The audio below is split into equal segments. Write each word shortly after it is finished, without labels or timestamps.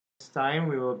time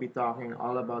we will be talking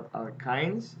all about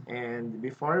alkynes, and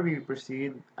before we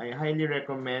proceed, I highly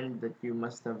recommend that you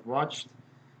must have watched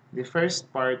the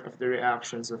first part of the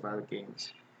reactions of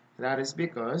alkanes. That is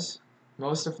because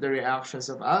most of the reactions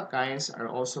of alkynes are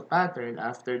also patterned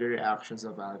after the reactions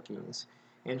of alkenes.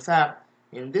 In fact,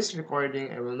 in this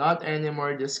recording, I will not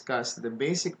anymore discuss the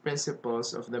basic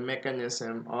principles of the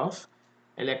mechanism of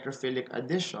electrophilic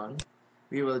addition.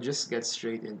 We will just get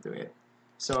straight into it.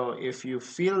 So if you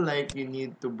feel like you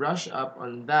need to brush up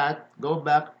on that, go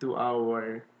back to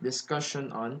our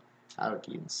discussion on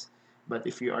alkenes. But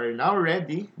if you are now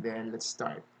ready, then let's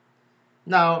start.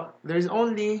 Now, there's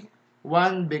only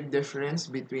one big difference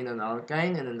between an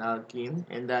alkyne and an alkene,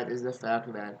 and that is the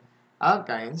fact that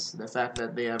alkynes, the fact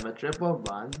that they have a triple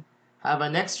bond, have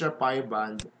an extra pi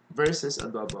bond versus a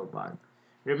double bond.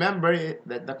 Remember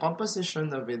that the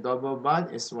composition of a double bond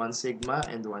is 1 sigma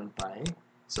and 1 pi.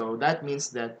 So that means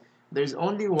that there's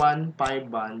only one pi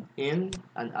bond in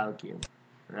an alkene,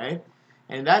 right?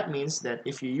 And that means that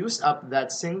if you use up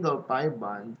that single pi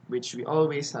bond, which we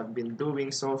always have been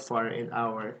doing so far in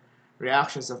our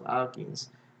reactions of alkenes,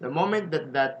 the moment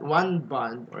that that one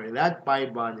bond or that pi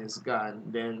bond is gone,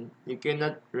 then you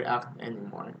cannot react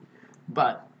anymore.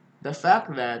 But the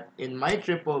fact that in my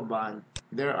triple bond,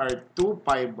 there are two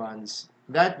pi bonds,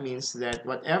 that means that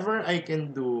whatever I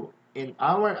can do in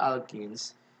our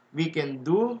alkenes, we can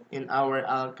do in our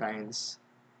alkynes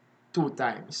 2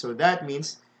 times. So that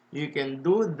means you can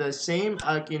do the same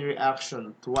alkene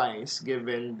reaction twice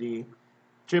given the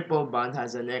triple bond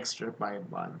has an extra pi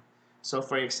bond. So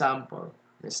for example,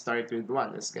 let's start with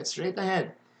one. Let's get straight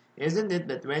ahead. Isn't it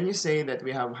that when you say that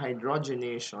we have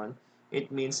hydrogenation,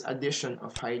 it means addition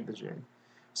of hydrogen?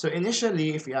 So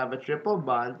initially, if you have a triple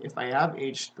bond, if I have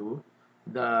H2,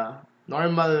 the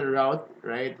normal route,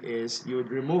 right, is you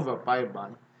would remove a pi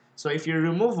bond. So if you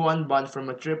remove one bond from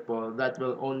a triple, that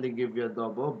will only give you a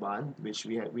double bond, which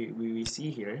we see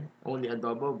here, only a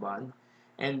double bond.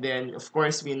 And then, of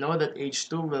course, we know that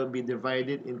H2 will be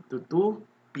divided into two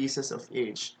pieces of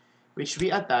H, which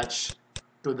we attach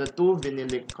to the two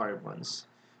vinylic carbons.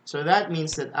 So that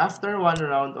means that after one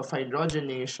round of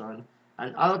hydrogenation,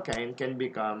 an alkyne can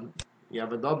become, you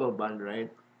have a double bond,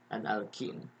 right? An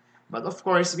alkene. But of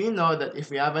course, we know that if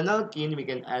we have an alkene, we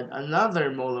can add another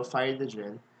mole of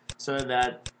hydrogen so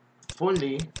that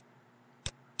fully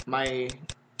my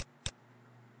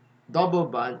double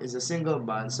bond is a single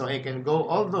bond, so I can go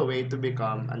all the way to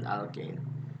become an alkane.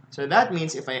 So that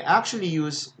means if I actually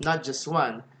use not just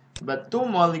one, but two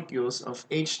molecules of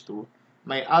H2,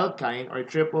 my alkyne or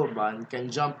triple bond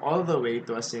can jump all the way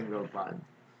to a single bond.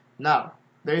 Now,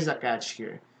 there's a catch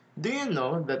here. Do you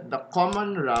know that the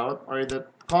common route or the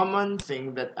common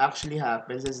thing that actually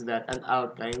happens is that an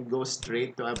alkyne goes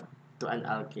straight to an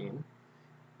alkane?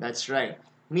 That's right.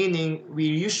 Meaning, we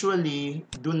usually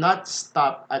do not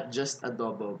stop at just a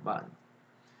double bond.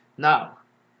 Now,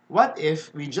 what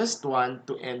if we just want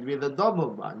to end with a double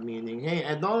bond? Meaning, hey,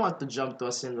 I don't want to jump to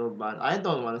a single bond. I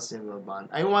don't want a single bond.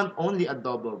 I want only a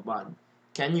double bond.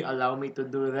 Can you allow me to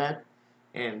do that?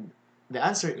 And the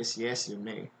answer is yes, you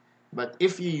may. But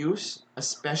if you use a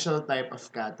special type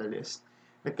of catalyst,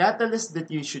 the catalyst that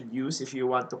you should use if you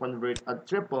want to convert a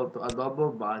triple to a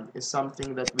double bond is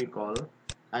something that we call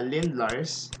a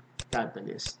Lindlar's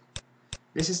catalyst.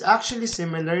 This is actually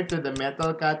similar to the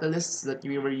metal catalysts that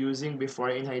we were using before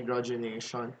in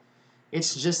hydrogenation.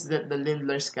 It's just that the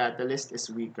Lindlar's catalyst is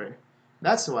weaker.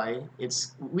 That's why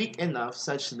it's weak enough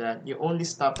such that you only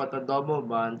stop at a double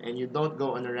bond and you don't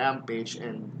go on a rampage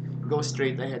and go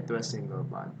straight ahead to a single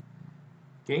bond.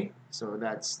 Okay, so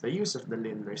that's the use of the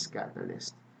Lindlar's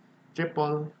catalyst.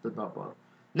 Triple to double.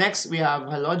 Next, we have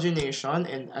halogenation,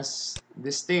 and as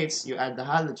this states, you add the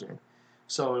halogen.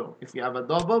 So if you have a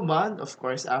double bond, of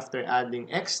course, after adding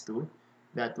X2,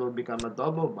 that will become a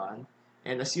double bond.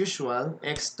 And as usual,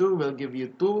 X2 will give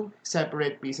you two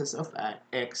separate pieces of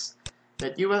X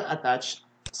that you will attach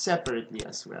separately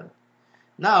as well.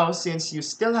 Now, since you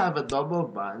still have a double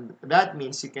bond, that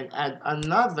means you can add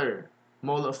another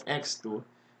mole of X2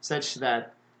 such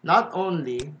that not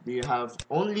only do you have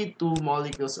only two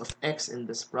molecules of X in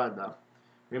this product,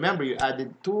 remember you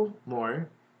added two more,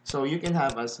 so you can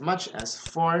have as much as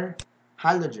 4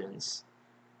 halogens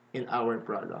in our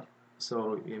product.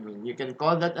 So, I mean, you can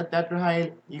call that a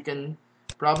tetrahalide. You can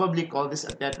probably call this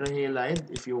a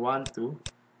tetrahalide if you want to,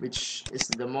 which is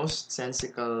the most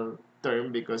sensical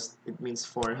term because it means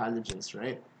 4 halogens,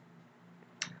 right?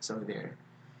 So there.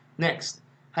 Next,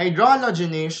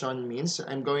 hydrohalogenation means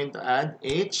I'm going to add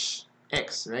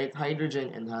HX, right?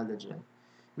 Hydrogen and halogen.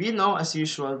 We know, as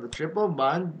usual, the triple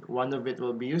bond, one of it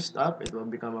will be used up, it will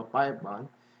become a pi bond,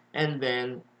 and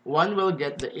then one will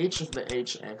get the H of the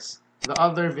HX. The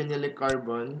other vinylic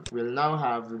carbon will now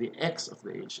have the X of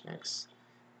the HX.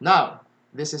 Now,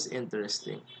 this is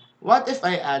interesting. What if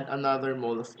I add another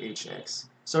mole of HX?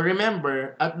 So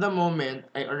remember, at the moment,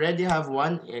 I already have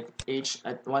one H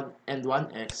at one and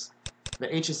one X. The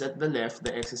H is at the left,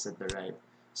 the X is at the right.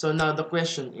 So now the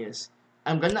question is,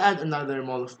 I'm gonna add another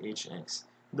mole of HX.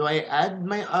 Do I add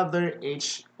my other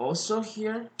H also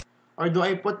here? Or do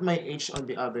I put my H on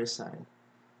the other side?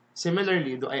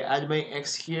 Similarly, do I add my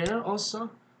X here also?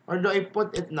 Or do I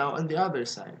put it now on the other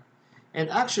side? And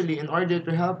actually, in order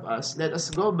to help us, let us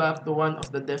go back to one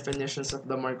of the definitions of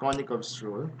the Markovnikov's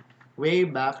rule, way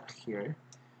back here.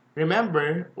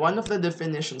 Remember, one of the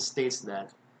definitions states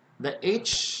that the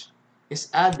H is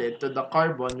added to the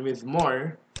carbon with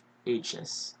more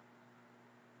H's.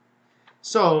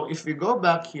 So, if we go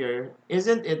back here,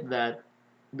 isn't it that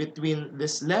between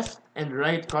this left and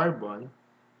right carbon,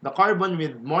 the carbon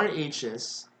with more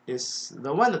H's is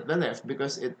the one at the left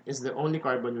because it is the only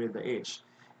carbon with the H.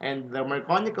 And the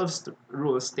Markovnikov's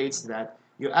rule states that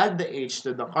you add the H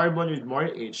to the carbon with more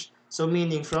H. So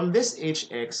meaning from this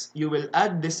HX, you will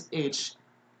add this H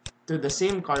to the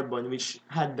same carbon which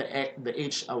had the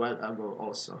H a while ago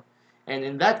also. And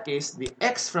in that case, the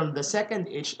X from the second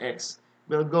HX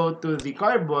will go to the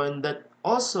carbon that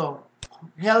also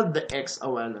held the X a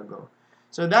while ago.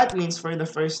 So that means for the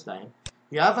first time,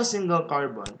 you have a single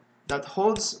carbon that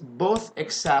holds both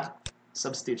exact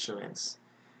substituents.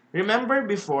 Remember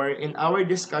before in our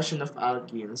discussion of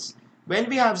alkenes, when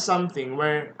we have something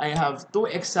where I have two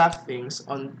exact things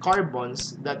on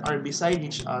carbons that are beside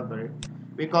each other,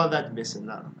 we call that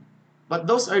vicinal. But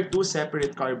those are two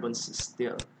separate carbons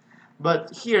still.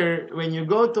 But here, when you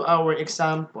go to our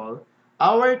example,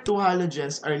 our two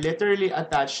halogens are literally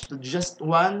attached to just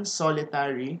one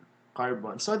solitary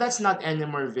carbon. So that's not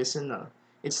anymore vicinal.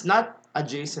 It's not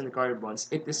adjacent carbons.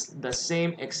 It is the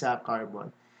same exact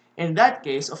carbon. In that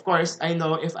case, of course, I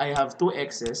know if I have two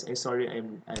X's,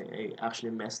 I actually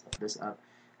messed this up.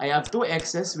 I have two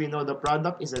X's, we know the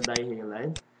product is a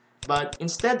dihalide. But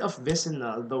instead of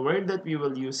vicinal, the word that we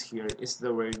will use here is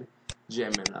the word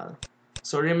geminal.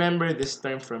 So remember this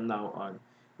term from now on.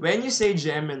 When you say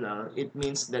geminal, it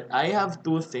means that I have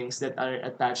two things that are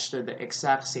attached to the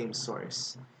exact same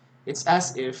source. It's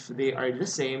as if they are the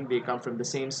same, they come from the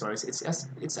same source. It's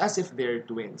as if they're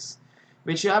twins.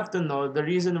 Which you have to know, the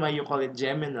reason why you call it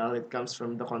geminal, it comes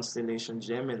from the constellation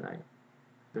Gemini,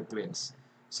 the twins.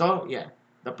 So yeah,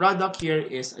 the product here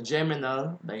is a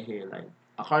geminal dihalide,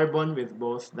 a carbon with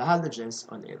both the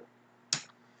halogens on it.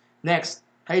 Next,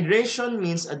 hydration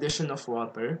means addition of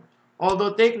water.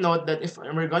 Although take note that if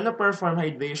we're gonna perform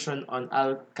hydration on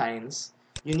alkynes,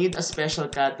 you need a special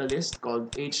catalyst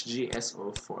called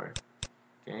HgSO4.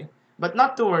 Okay? But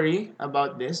not to worry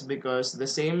about this because the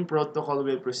same protocol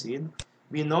will proceed.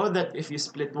 We know that if you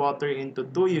split water into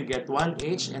two, you get one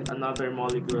H and another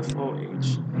molecule of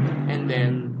OH. And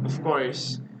then, of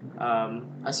course,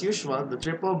 as usual, the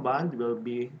triple bond will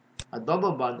be a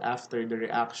double bond after the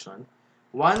reaction.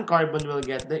 One carbon will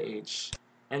get the H,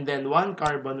 and then one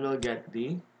carbon will get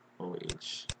the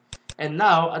OH. And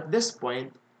now, at this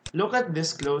point, look at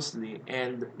this closely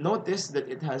and notice that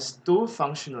it has two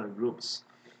functional groups.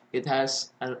 It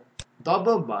has a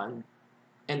double bond,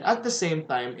 and at the same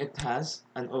time, it has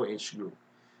an OH group.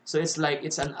 So it's like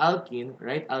it's an alkene,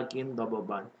 right? Alkene double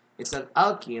bond. It's an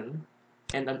alkene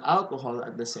and an alcohol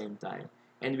at the same time.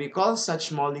 And we call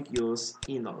such molecules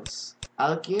enols.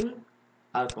 Alkene,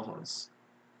 alcohols.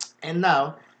 And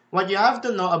now, what you have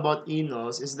to know about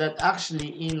enols is that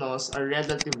actually enols are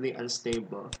relatively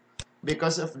unstable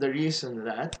because of the reason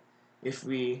that if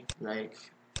we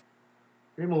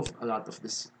remove a lot of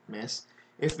this mess,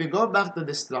 if we go back to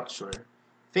the structure,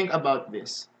 think about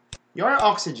this. Your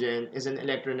oxygen is an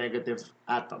electronegative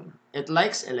atom. It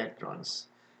likes electrons.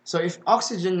 So if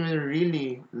oxygen were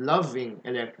really loving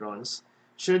electrons,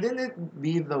 shouldn't it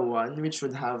be the one which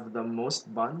would have the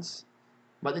most bonds?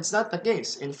 But it's not the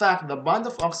case. In fact, the bond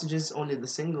of oxygen is only the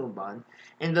single bond,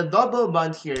 and the double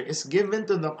bond here is given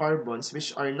to the carbons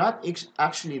which are not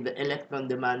actually the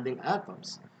electron-demanding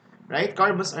atoms. Right?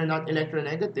 Carbons are not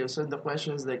electronegative, so the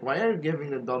question is like, why are you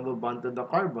giving the double bond to the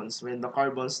carbons when the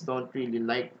carbons don't really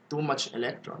like too much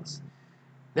electrons?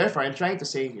 Therefore, I'm trying to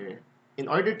say here, in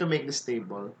order to make this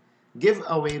stable, give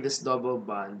away this double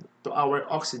bond to our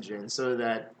oxygen so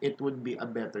that it would be a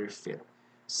better fit.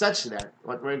 Such that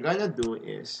what we're gonna do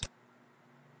is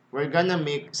we're gonna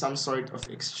make some sort of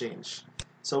exchange.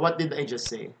 So what did I just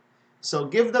say? So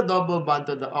give the double bond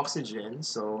to the oxygen,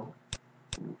 so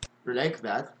like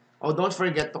that. Oh, don't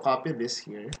forget to copy this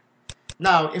here.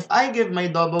 Now, if I give my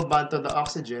double bond to the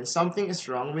oxygen, something is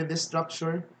wrong with this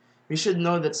structure. We should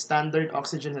know that standard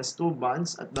oxygen has 2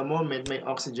 bonds. At the moment, my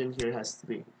oxygen here has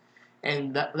 3.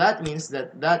 And that means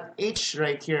that H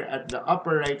right here at the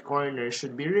upper right corner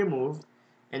should be removed,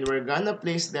 and we're gonna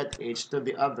place that H to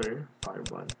the other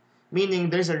carbon. Meaning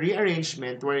there's a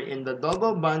rearrangement wherein the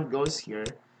double bond goes here,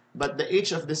 but the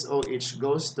H of this OH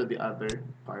goes to the other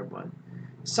carbon.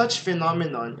 Such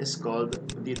phenomenon is called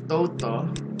the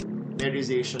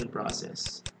tautomerization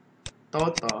process.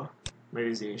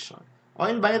 Tautomerization. Oh,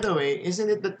 and by the way, isn't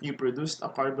it that you produced a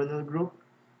carbonyl group?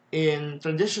 In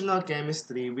traditional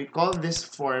chemistry, we call this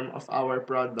form of our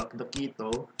product the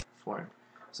keto form.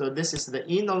 So this is the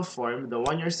enol form, the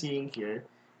one you're seeing here,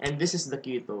 and this is the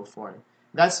keto form.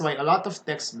 That's why a lot of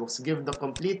textbooks give the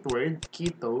complete word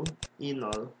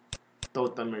keto-enol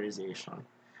tautomerization.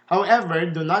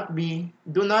 However,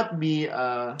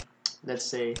 let's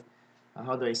say,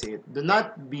 how do I say it? Do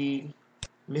not be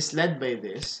misled by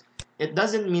this. It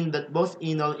doesn't mean that both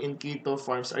enol and keto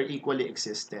forms are equally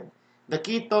existent. The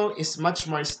keto is much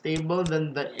more stable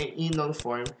than the enol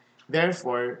form.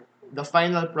 Therefore, the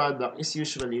final product is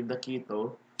usually the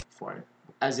keto form,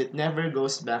 as it never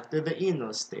goes back to the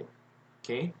enol state.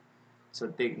 Okay? So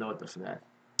take note of that.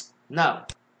 Now,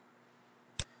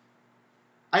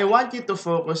 I want you to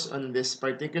focus on this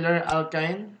particular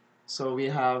alkyne. So we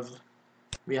have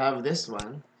this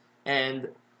one, and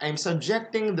I'm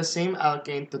subjecting the same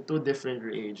alkane to 2 different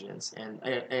reagents, and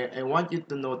I want you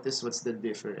to notice what's the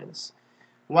difference.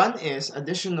 One is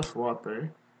addition of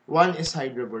water, one is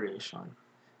hydroboration.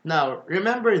 Now,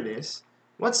 remember this.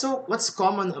 What's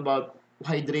common about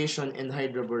hydration and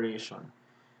hydroboration?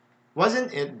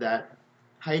 Wasn't it that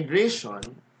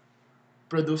hydration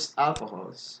produced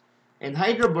alcohols and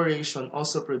hydroboration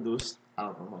also produced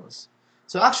alcohols?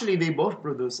 So actually, they both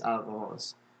produce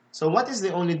alcohols. So what is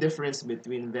the only difference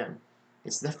between them?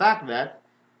 It's the fact that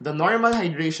the normal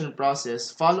hydration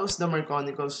process follows the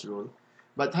Markovnikov's rule,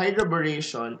 but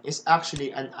hydroboration is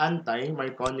actually an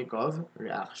anti-Markovnikov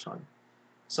reaction.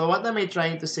 So what am I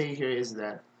trying to say here is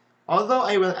that although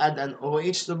I will add an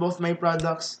OH to both my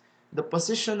products, the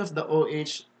position of the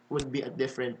OH would be at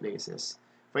different places.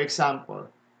 For example,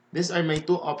 these are my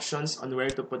 2 options on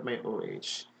where to put my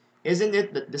OH. Isn't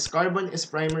it that this carbon is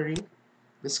primary,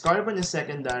 this carbon is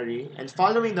secondary, and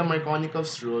following the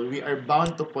Markovnikov's rule, we are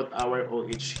bound to put our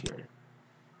OH here.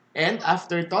 And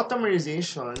after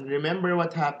tautomerization, remember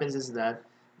what happens is that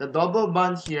the double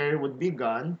bond here would be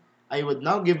gone. I would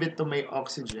now give it to my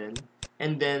oxygen,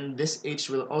 and then this H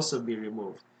will also be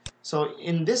removed. So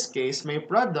in this case, my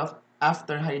product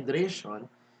after hydration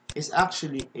is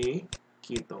actually a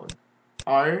ketone,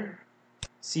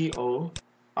 RCOR,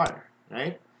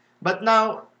 right? But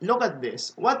now, look at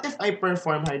this. What if I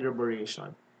perform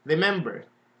hydroboration? Remember,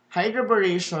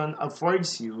 hydroboration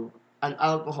affords you an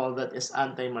alcohol that is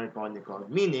anti-Markovnikov,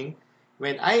 meaning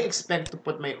when I expect to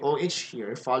put my OH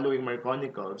here following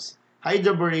Markovnikov's,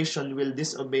 hydroboration will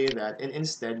disobey that, and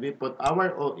instead we put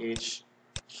our OH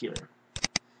here.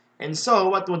 And so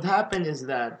what would happen is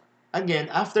that, again,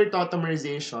 after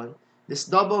tautomerization, this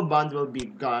double bond will be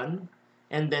gone,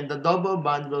 and then the double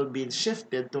bond will be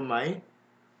shifted to my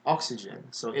oxygen.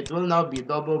 So it will now be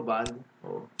double bond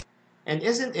O. And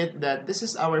isn't it that this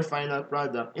is our final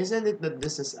product? Isn't it that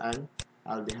this is an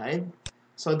aldehyde?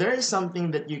 So there is something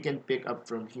that you can pick up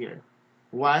from here.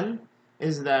 One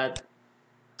is that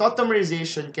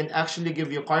tautomerization can actually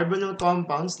give you carbonyl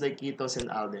compounds like ketones and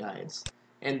aldehydes.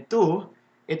 And 2,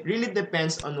 it really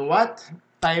depends on what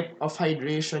type of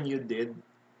hydration you did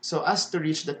so as to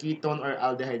reach the ketone or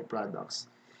aldehyde products.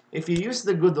 If you use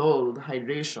the good old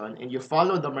hydration and you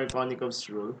follow the Markovnikov's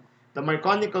rule, the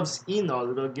Markovnikov's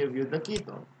enol will give you the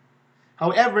ketone.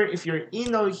 However, if your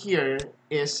enol here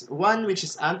is one which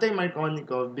is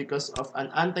anti-Markovnikov because of an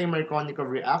anti-Markovnikov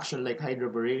reaction like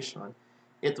hydroboration,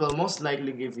 it will most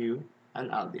likely give you an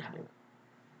aldehyde.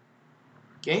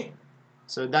 Okay?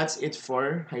 So that's it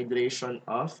for hydration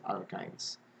of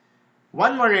alkynes.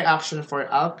 One more reaction for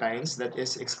alkynes that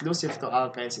is exclusive to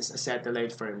alkynes is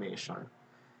acetylide formation.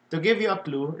 To give you a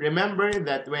clue, remember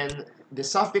that when the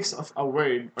suffix of a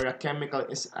word or a chemical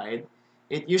is "ide,"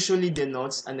 it usually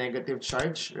denotes a negative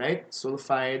charge, right?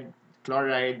 Sulfide,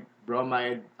 chloride,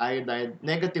 bromide, iodide,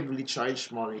 negatively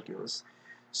charged molecules.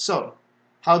 So,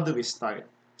 how do we start?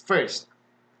 First,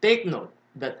 take note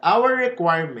that our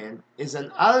requirement is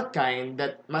an alkyne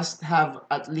that must have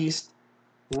at least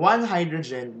one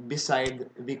hydrogen beside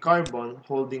the carbon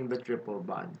holding the triple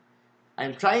bond.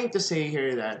 I'm trying to say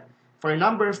here that for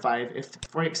number 5, if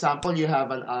for example you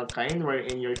have an alkyne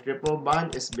wherein your triple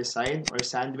bond is beside or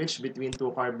sandwiched between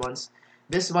 2 carbons,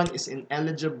 this one is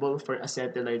ineligible for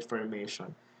acetylide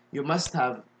formation. You must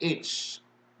have H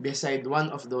beside one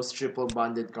of those triple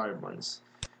bonded carbons.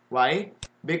 Why?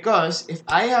 Because if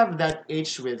I have that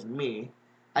H with me,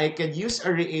 I could use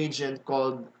a reagent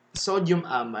called sodium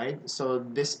amide. So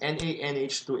this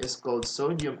NaNH2 is called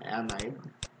sodium amide.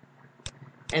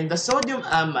 And the sodium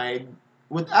amide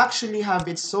would actually have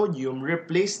its sodium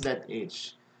replace that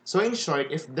H. So in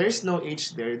short, if there's no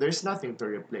H there, there's nothing to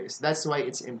replace. That's why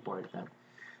it's important.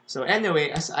 So anyway,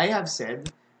 as I have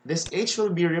said, this H will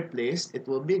be replaced, it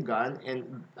will be gone,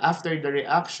 and after the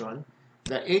reaction,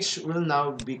 the H will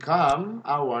now become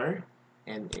our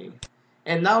Na.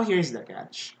 And now here's the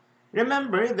catch.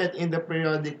 Remember that in the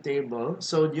periodic table,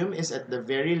 sodium is at the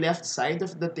very left side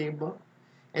of the table.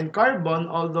 And carbon,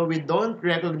 although we don't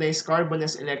recognize carbon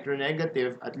as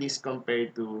electronegative, at least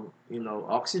compared to,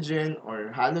 oxygen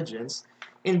or halogens,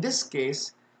 in this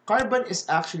case, carbon is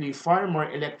actually far more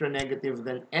electronegative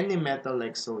than any metal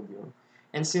like sodium.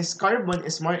 And since carbon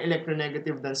is more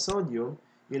electronegative than sodium,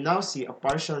 you now see a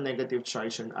partial negative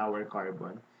charge on our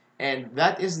carbon. And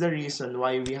that is the reason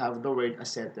why we have the word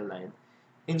acetylide.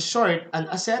 In short, an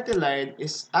acetylide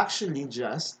is actually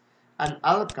just an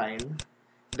alkyne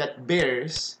that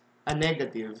bears a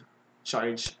negative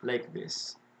charge like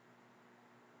this.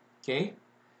 Okay?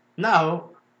 Now,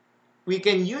 we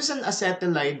can use an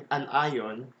acetylide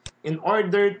anion in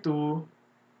order to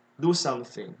do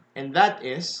something. And that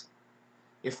is,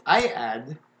 if I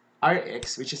add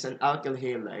Rx, which is an alkyl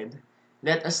halide,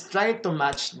 let us try to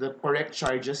match the correct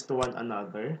charges to one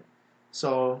another.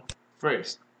 So,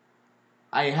 first,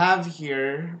 I have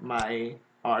here my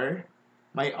R.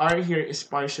 My R here is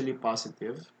partially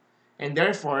positive, and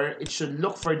therefore, it should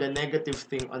look for the negative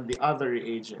thing on the other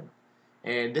reagent.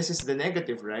 And this is the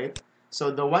negative, right? So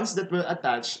the ones that will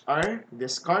attach are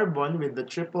this carbon with the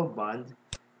triple bond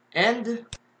and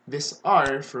this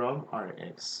R from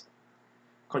Rx.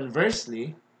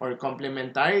 Conversely, or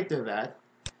complementary to that,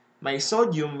 my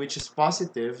sodium, which is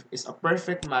positive, is a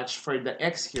perfect match for the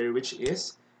X here, which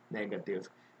is negative.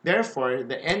 Therefore,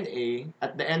 the Na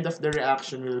at the end of the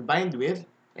reaction will bind with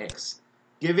X,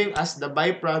 giving us the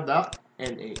byproduct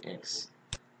NaX.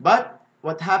 But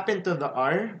what happened to the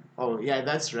R? Oh, yeah,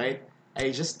 that's right. I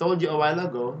just told you a while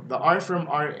ago, the R from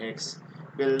Rx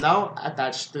will now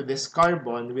attach to this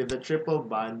carbon with the triple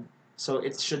bond, so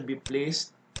it should be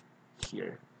placed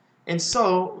here. And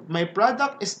so, my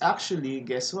product is actually,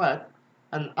 guess what?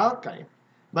 An alkyne.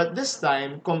 But this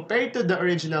time, compared to the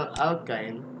original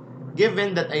alkyne,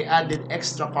 given that I added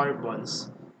extra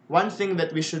carbons, one thing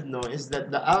that we should know is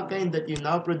that the alkyne that you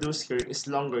now produce here is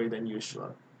longer than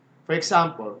usual. For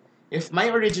example, if my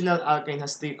original alkyne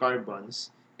has 3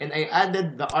 carbons, and I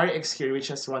added the Rx here which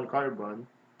has 1 carbon,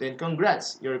 then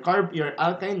congrats, your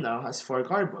alkyne now has 4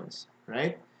 carbons,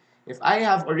 right? If I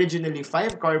have originally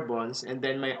 5 carbons and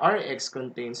then my Rx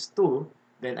contains 2,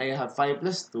 then I have 5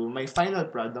 plus 2, my final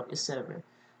product is 7.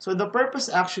 So the purpose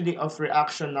actually of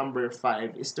reaction number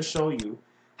 5 is to show you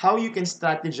how you can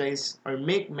strategize or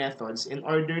make methods in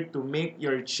order to make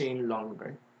your chain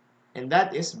longer. And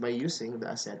that is by using the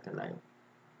acetylide.